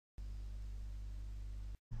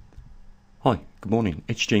Hi, good morning.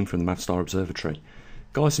 It's Gene from the Mavestar Observatory.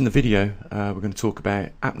 Guys, in the video we're going to talk about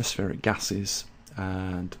atmospheric gases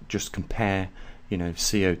and just compare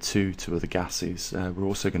CO2 to other gases. We're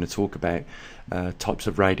also going to talk about types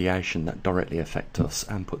of radiation that directly affect us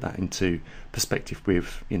and put that into perspective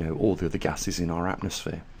with all the other gases in our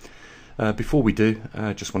atmosphere. Before we do,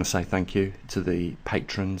 I just want to say thank you to the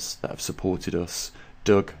patrons that have supported us.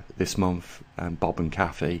 Doug this month, Bob and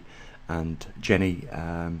Kathy, and Jenny,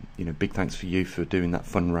 big thanks for you for doing that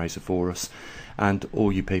fundraiser for us, and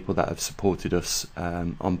all you people that have supported us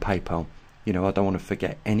on PayPal. I don't want to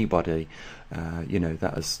forget anybody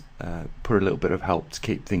that has put a little bit of help to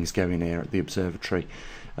keep things going here at the observatory.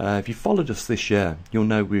 If you followed us this year, you'll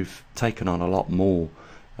know we've taken on a lot more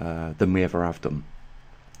than we ever have done.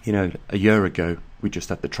 A year ago we just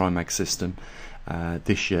had the TriMag system.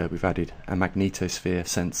 This year we've added a magnetosphere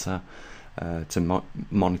sensor to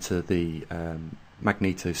monitor the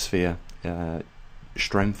magnetosphere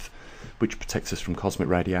strength, which protects us from cosmic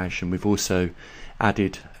radiation. We've also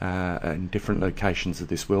added in different locations of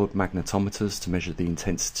this world magnetometers to measure the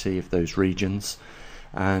intensity of those regions,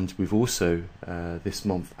 and we've also this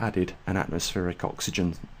month added an atmospheric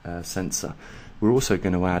oxygen sensor. We're also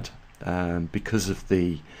going to add, because of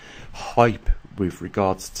the hype with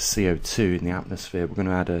regards to CO2 in the atmosphere, we're going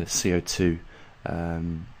to add a CO2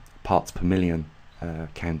 parts per million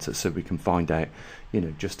counter, so we can find out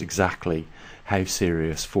just exactly how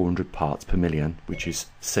serious 400 parts per million, which is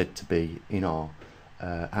said to be in our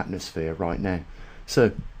atmosphere right now.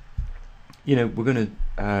 So we're going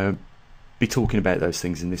to be talking about those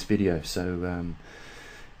things in this video. So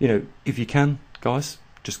if you can, guys,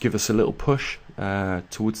 just give us a little push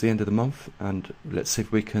towards the end of the month, and let's see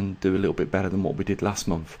if we can do a little bit better than what we did last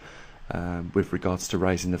month with regards to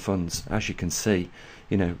raising the funds. As you can see,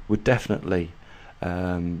 we're definitely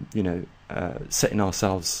setting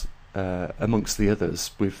ourselves amongst the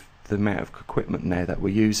others with the amount of equipment now that we're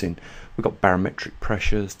using. We've got barometric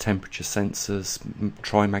pressures, temperature sensors,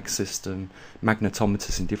 TriMag system,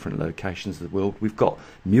 magnetometers in different locations of the world. We've got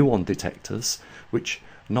muon detectors, which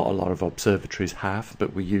not a lot of observatories have,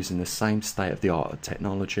 but we're using the same state-of-the-art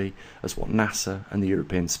technology as what NASA and the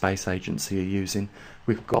European Space Agency are using.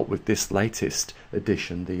 We've got, with this latest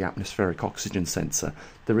addition, the atmospheric oxygen sensor.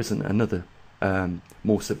 There isn't another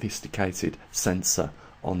more sophisticated sensor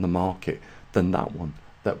on the market than that one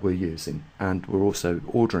that we're using, and we're also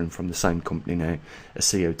ordering from the same company now a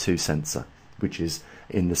CO2 sensor, which is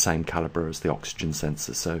in the same caliber as the oxygen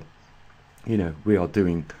sensor. So we are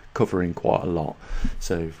covering quite a lot.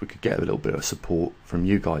 So if we could get a little bit of support from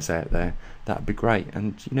you guys out there, that'd be great.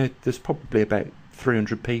 And there's probably about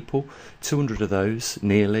 300 people, 200 of those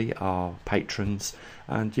nearly are patrons,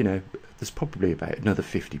 and there's probably about another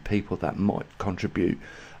 50 people that might contribute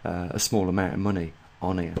a small amount of money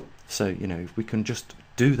on here. So if we can just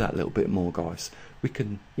do that a little bit more, guys, we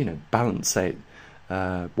can balance out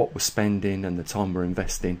what we're spending and the time we're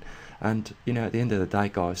investing. And at the end of the day,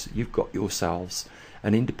 guys, you've got yourselves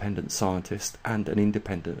an independent scientist and an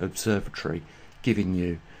independent observatory giving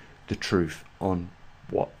you the truth on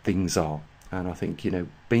what things are. And I think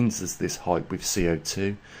being there's this hype with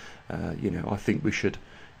CO2, I think we should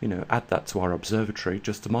add that to our observatory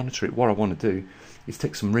just to monitor it. What I want to do is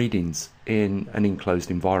take some readings in an enclosed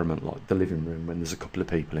environment like the living room when there's a couple of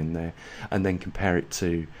people in there, and then compare it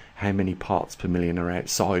to how many parts per million are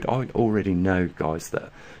outside. I already know, guys,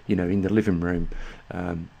 that in the living room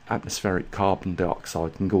atmospheric carbon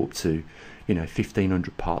dioxide can go up to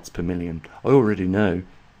 1500 parts per million. I already know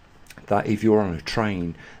that if you're on a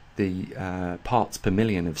train, the parts per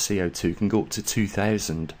million of CO2 can go up to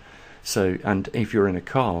 2000. So, and if you're in a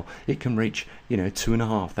car, it can reach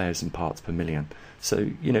 2,500 parts per million. So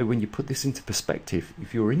when you put this into perspective,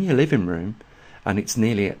 if you're in your living room and it's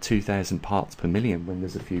nearly at 2,000 parts per million when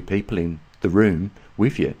there's a few people in the room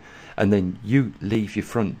with you, and then you leave your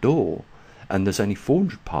front door and there's only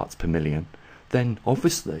 400 parts per million, then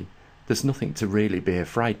obviously there's nothing to really be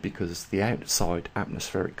afraid, because the outside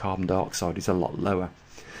atmospheric carbon dioxide is a lot lower.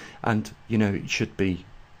 And it should be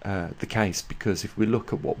the case, because if we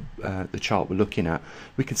look at what the chart we're looking at,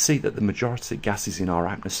 we can see that the majority of gases in our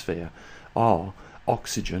atmosphere are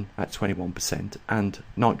oxygen at 21% and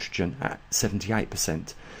nitrogen at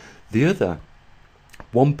 78%. The other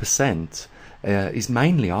 1% is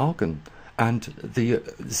mainly argon, and the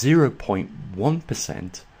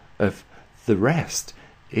 0.1% of the rest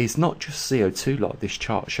is not just CO2 like this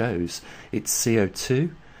chart shows. It's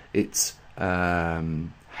CO2, it's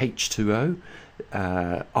H2O,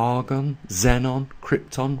 argon, xenon,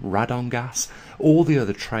 krypton, radon gas, all the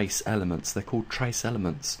other trace elements. They're called trace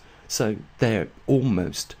elements, so they're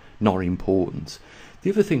almost not important. The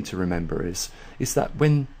other thing to remember is that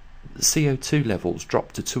when CO2 levels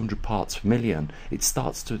drop to 200 parts per million, it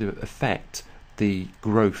starts to affect the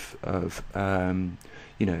growth of plant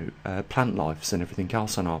lives and everything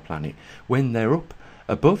else on our planet. When they're up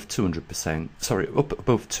above 200%, up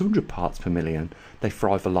above 200 parts per million, they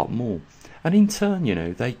thrive a lot more. And in turn,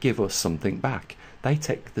 they give us something back. They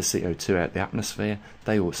take the CO2 out of the atmosphere,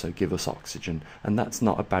 they also give us oxygen, and that's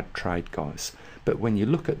not a bad trade, guys. But when you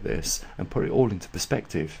look at this and put it all into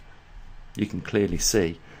perspective, you can clearly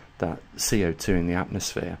see that CO2 in the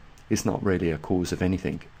atmosphere is not really a cause of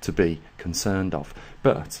anything to be concerned of.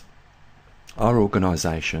 But our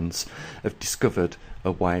organisations have discovered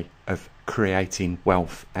a way of creating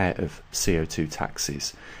wealth out of CO2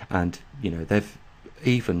 taxes, and they've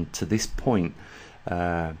even to this point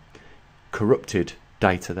corrupted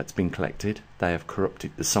data that's been collected. They have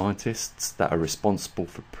corrupted the scientists that are responsible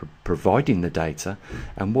for providing the data,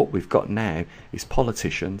 and what we've got now is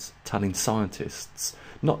politicians telling scientists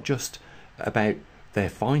not just about their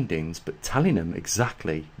findings, but telling them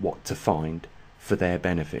exactly what to find for their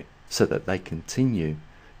benefit, so that they continue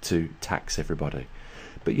to tax everybody.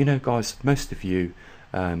 But guys, most of you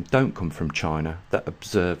don't come from China that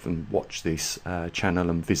observe and watch this channel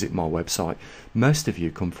and visit my website. Most of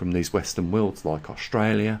you come from these Western worlds like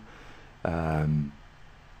Australia,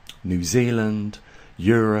 New Zealand,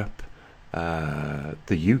 Europe,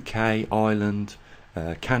 the UK, Ireland,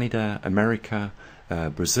 Canada, America,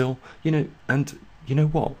 Brazil, and you know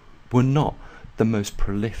what? We're not the most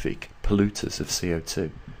prolific polluters of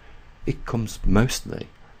CO2. It comes mostly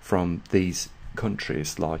from these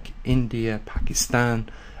countries like India, Pakistan,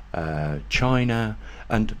 China,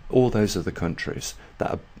 and all those other countries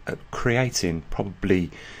that are creating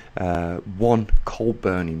probably one coal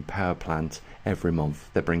burning power plant every month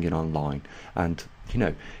they're bringing online. And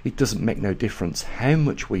it doesn't make no difference how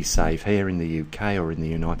much we save here in the UK or in the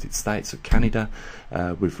United States or Canada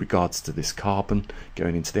with regards to this carbon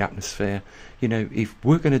going into the atmosphere. If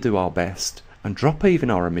we're going to do our best and drop even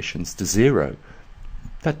our emissions to zero,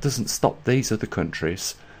 that doesn't stop these other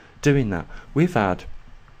countries doing that. We've had,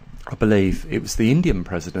 I believe it was the Indian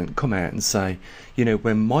president, come out and say,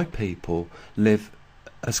 when my people live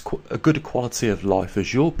as a good quality of life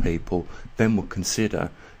as your people, then we'll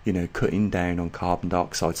consider cutting down on carbon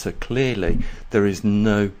dioxide. So clearly there is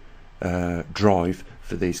no drive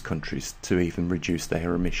for these countries to even reduce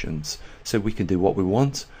their emissions. So we can do what we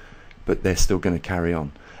want, but they're still going to carry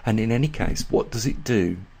on. And in any case, what does it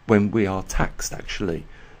do when we are taxed actually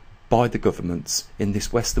by the governments in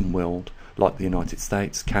this Western world, like the United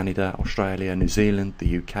States, Canada, Australia, New Zealand,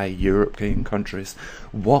 the UK, European countries?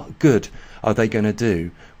 What good are they going to do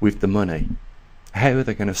with the money? How are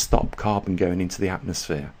they going to stop carbon going into the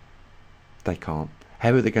atmosphere? They can't.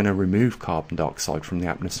 How are they going to remove carbon dioxide from the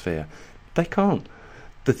atmosphere? They can't.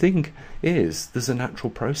 The thing is, there's a natural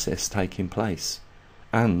process taking place,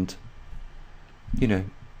 and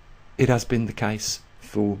it has been the case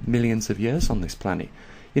for millions of years on this planet.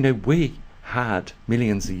 We had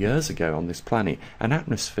millions of years ago on this planet an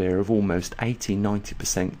atmosphere of almost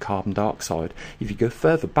 80-90% carbon dioxide. If you go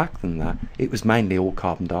further back than that, it was mainly all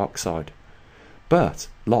carbon dioxide. But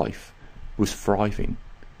life was thriving.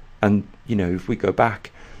 And if we go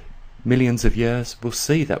back millions of years, we'll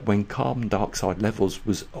see that when carbon dioxide levels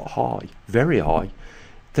was high, very high,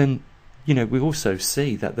 then we also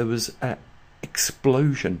see that there was an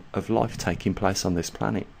explosion of life taking place on this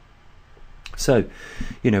planet. So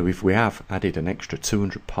if we have added an extra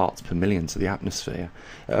 200 parts per million to the atmosphere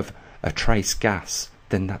of a trace gas,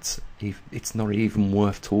 then it's not even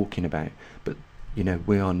worth talking about. But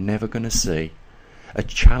we are never going to see a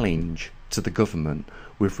challenge to the government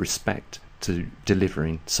with respect to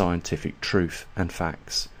delivering scientific truth and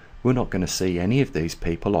facts. We're not going to see any of these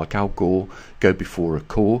people like Al Gore go before a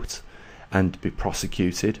court and be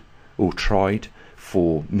prosecuted or tried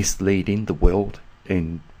for misleading the world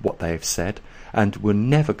in what they have said. And we're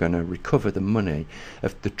never going to recover the money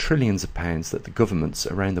of the trillions of pounds that the governments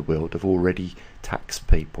around the world have already taxed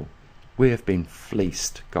people. We have been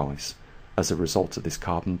fleeced, guys, as a result of this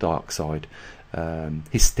carbon dioxide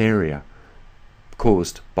hysteria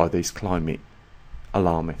caused by these climate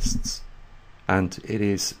alarmists. And it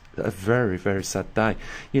is a very, very sad day.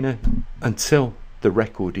 Until the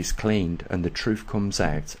record is cleaned and the truth comes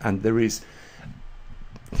out, and there is,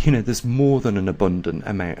 there's more than an abundant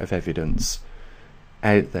amount of evidence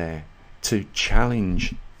out there to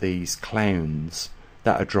challenge these clowns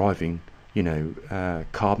that are driving,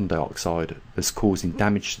 carbon dioxide as causing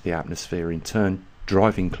damage to the atmosphere, in turn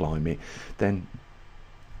driving climate, then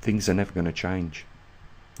things are never going to change.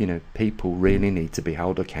 People really need to be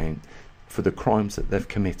held for the crimes that they've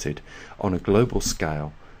committed on a global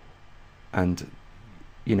scale. And,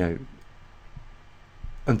 you know,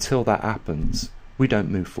 until that happens, we don't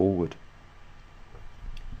move forward.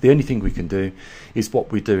 The only thing we can do is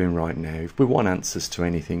what we're doing right now. If we want answers to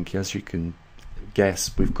anything, as you can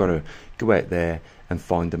guess, we've got to go out there and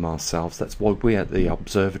find them ourselves. That's why we at the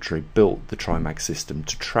observatory built the TriMag system,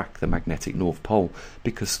 to track the magnetic North Pole,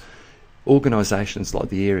 because organisations like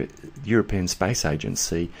the European Space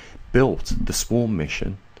Agency built the Swarm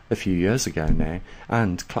mission a few years ago now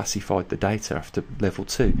and classified the data after level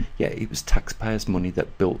 2. Yeah, it was taxpayers' money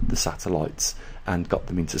that built the satellites and got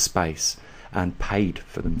them into space and paid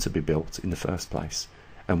for them to be built in the first place,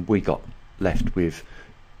 and we got left with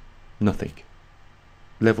nothing.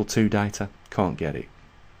 Level 2 data, can't get it.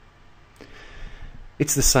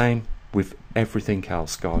 It's the same with everything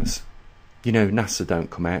else, guys. You know, NASA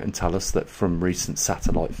don't come out and tell us that from recent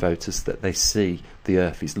satellite photos that they see the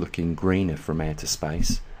Earth is looking greener from outer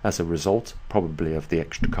space as a result, probably, of the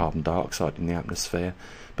extra carbon dioxide in the atmosphere.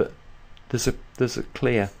 But there's a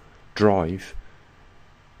clear drive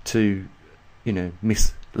to, you know,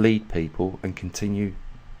 mislead people and continue,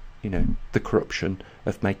 you know, the corruption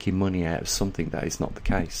of making money out of something that is not the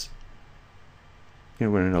case. You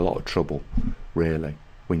know, we're in a lot of trouble, really,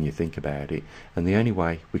 when you think about it, and the only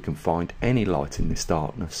way we can find any light in this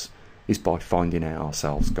darkness is by finding out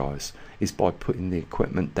ourselves, guys, is by putting the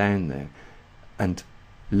equipment down there and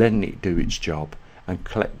letting it do its job and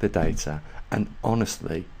collect the data and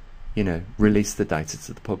honestly, you know, release the data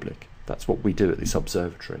to the public. That's what we do at this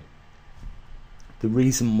observatory. The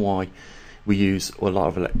reason why we use a lot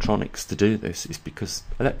of electronics to do this is because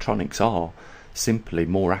electronics are simply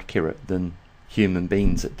more accurate than human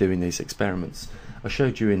beings at doing these experiments. I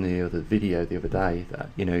showed you in the other video the other day that,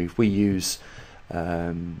 you know, if we use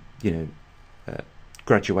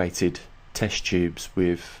graduated test tubes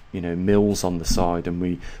with, you know, mills on the side, and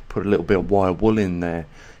we put a little bit of wire wool in there,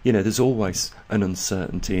 you know, there's always an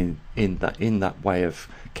uncertainty in that way of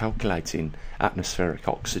calculating atmospheric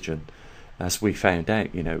oxygen. As we found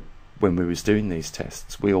out, you know, when we was doing these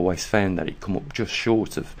tests, we always found that it come up just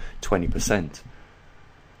short of 20%.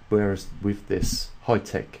 Whereas with this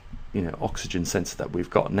high-tech, you know, oxygen sensor that we've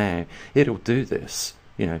got now, it'll do this,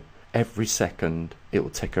 you know, every second. It will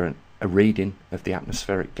take a reading of the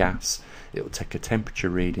atmospheric gas, it will take a temperature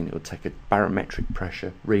reading, it will take a barometric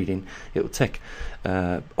pressure reading, it will take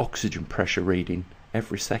oxygen pressure reading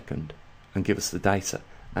every second and give us the data,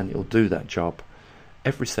 and it will do that job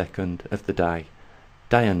every second of the day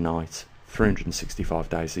and night, 365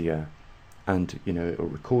 days a year. And, you know, it'll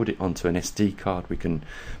record it onto an SD card. We can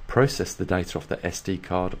process the data off the SD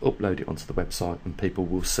card, upload it onto the website, and people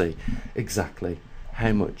will see exactly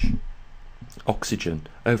how much oxygen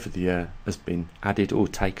over the year has been added or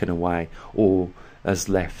taken away, or has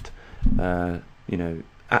left, you know,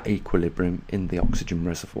 at equilibrium in the oxygen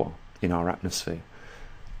reservoir in our atmosphere.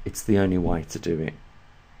 It's the only way to do it.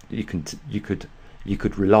 You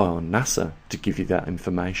could rely on NASA to give you that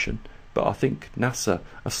information, but I think NASA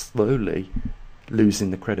are slowly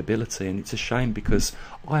losing the credibility, and it's a shame, because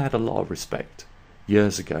I had a lot of respect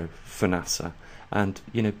years ago for NASA, and,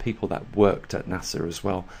 you know, people that worked at NASA as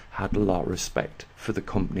well had a lot of respect for the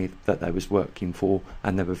company that they was working for,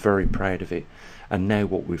 and they were very proud of it. And now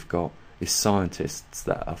what we've got is scientists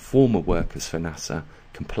that are former workers for NASA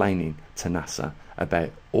complaining to NASA about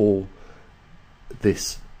all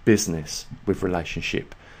this business with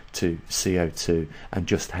relationship to CO2 and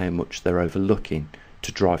just how much they're overlooking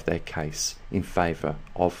to drive their case in favour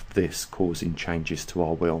of this causing changes to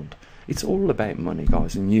our world. It's all about money,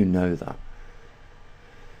 guys, and you know that.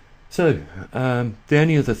 So the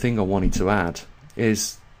only other thing I wanted to add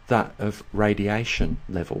is that of radiation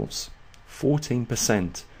levels.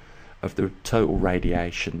 14% of the total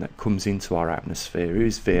radiation that comes into our atmosphere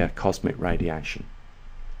is via cosmic radiation,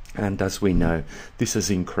 and as we know, this has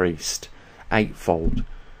increased eightfold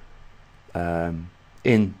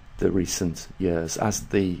in the recent years as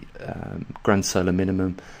the grand solar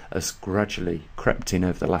minimum has gradually crept in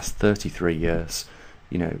over the last 33 years.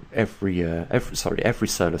 You know, every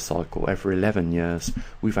solar cycle, every 11 years,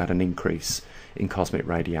 we've had an increase in cosmic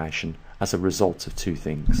radiation as a result of two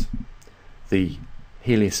things: the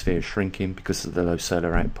heliosphere shrinking because of the low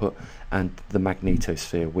solar output, and the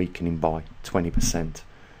magnetosphere weakening by 20%.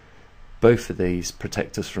 Both of these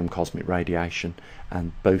protect us from cosmic radiation,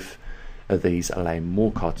 and both of these allow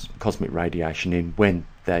more cosmic radiation in when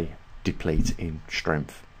they deplete in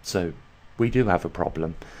strength. So we do have a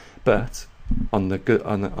problem, but on a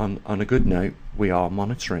good note, we are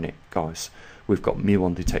monitoring it, guys. We've got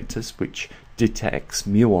muon detectors which detects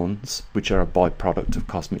muons, which are a byproduct of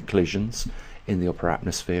cosmic collisions, in the upper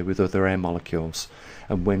atmosphere with other air molecules,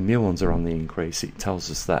 and when muons are on the increase, it tells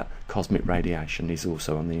us that cosmic radiation is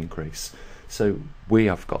also on the increase. So we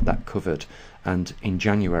have got that covered, and in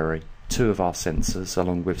January 2 of our sensors,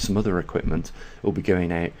 along with some other equipment, will be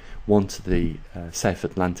going out, one to the South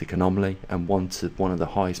Atlantic anomaly and one to one of the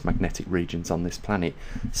highest magnetic regions on this planet,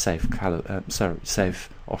 South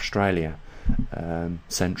Australia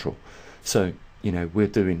Central. So, you know, we're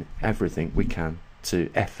doing everything we can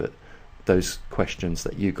to effort those questions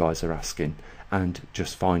that you guys are asking and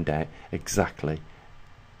just find out exactly,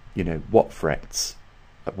 you know, what threats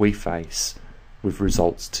that we face with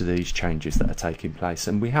results to these changes that are taking place,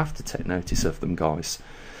 and we have to take notice of them, guys.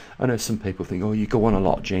 I know some people think, oh, you go on a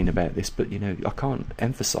lot, Gene, about this, but you know, I can't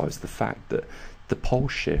emphasize the fact that the pole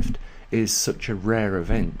shift is such a rare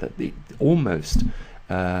event that it almost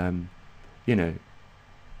you know,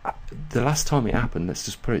 the last time it happened, let's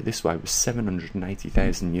just put it this way, was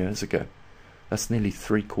 780,000 years ago. That's nearly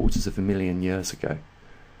 750,000 years ago,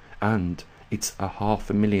 and it's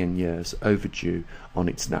 500,000 years overdue on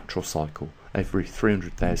its natural cycle. Every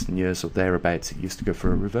 300,000 years or thereabouts, it used to go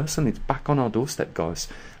for a reverse, and it's back on our doorstep, guys.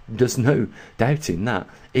 There's no doubting that.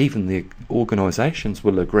 Even the organisations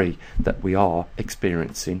will agree that we are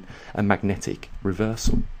experiencing a magnetic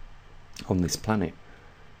reversal on this planet.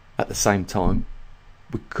 At the same time,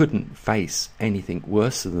 we couldn't face anything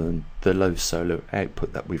worse than the low solar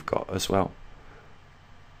output that we've got as well.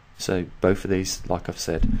 So both of these, like I've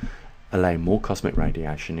said, allow more cosmic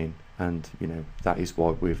radiation in, and you know, that is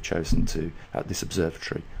why we've chosen to, at this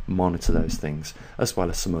observatory, monitor those things as well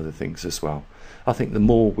as some other things as well. I think the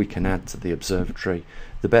more we can add to the observatory,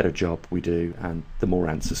 the better job we do, and the more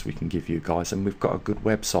answers we can give you guys. And we've got a good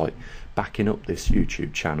website backing up this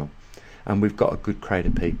YouTube channel, and we've got a good crowd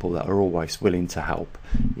of people that are always willing to help.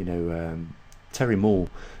 You know, Terry Moore,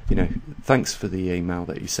 you know, thanks for the email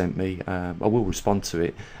that you sent me. I will respond to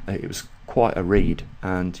it. It was quite a read,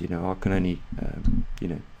 and you know, I can only you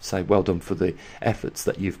know, say well done for the efforts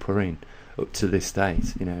that you've put in up to this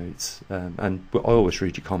date. You know, it's and I always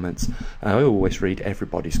read your comments. I always read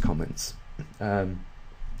everybody's comments.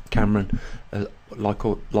 Cameron,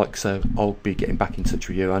 like so, I'll be getting back in touch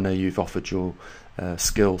with you. I know you've offered your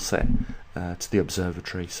skill set to the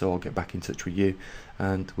observatory, so I'll get back in touch with you,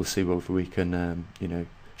 and we'll see whether we can you know,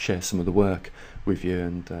 share some of the work with you,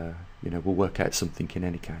 and you know, we'll work out something in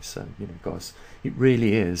any case. So, you know, guys, it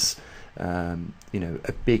really is you know,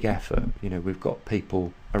 a big effort. You know, we've got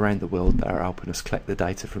people around the world that are helping us collect the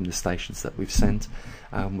data from the stations that we've sent,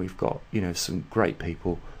 and we've got, you know, some great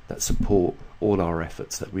people that support all our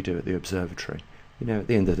efforts that we do at the observatory. You know, at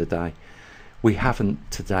the end of the day, we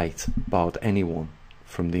haven't to date barred anyone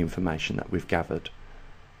from the information that we've gathered,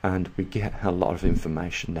 and we get a lot of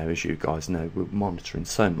information now, as you guys know. We're monitoring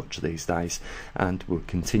so much these days, and we'll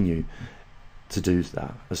continue to do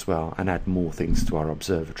that as well, and add more things to our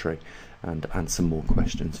observatory and answer more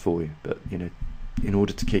questions for you. But you know, in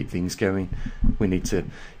order to keep things going, we need to,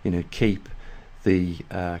 you know, keep the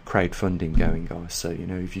crowdfunding going, guys. So, you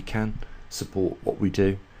know, if you can support what we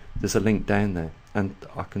do, there's a link down there. And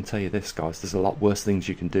I can tell you this, guys, there's a lot worse things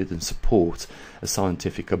you can do than support a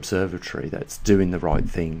scientific observatory that's doing the right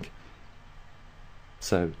thing.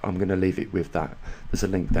 So I'm going to leave it with that. There's a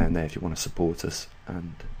link down there if you want to support us,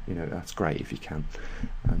 and you know, that's great if you can.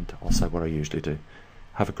 And I'll say what I usually do.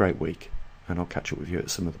 Have a great week, and I'll catch up with you at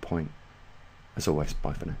some other point. As always,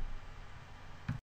 bye for now.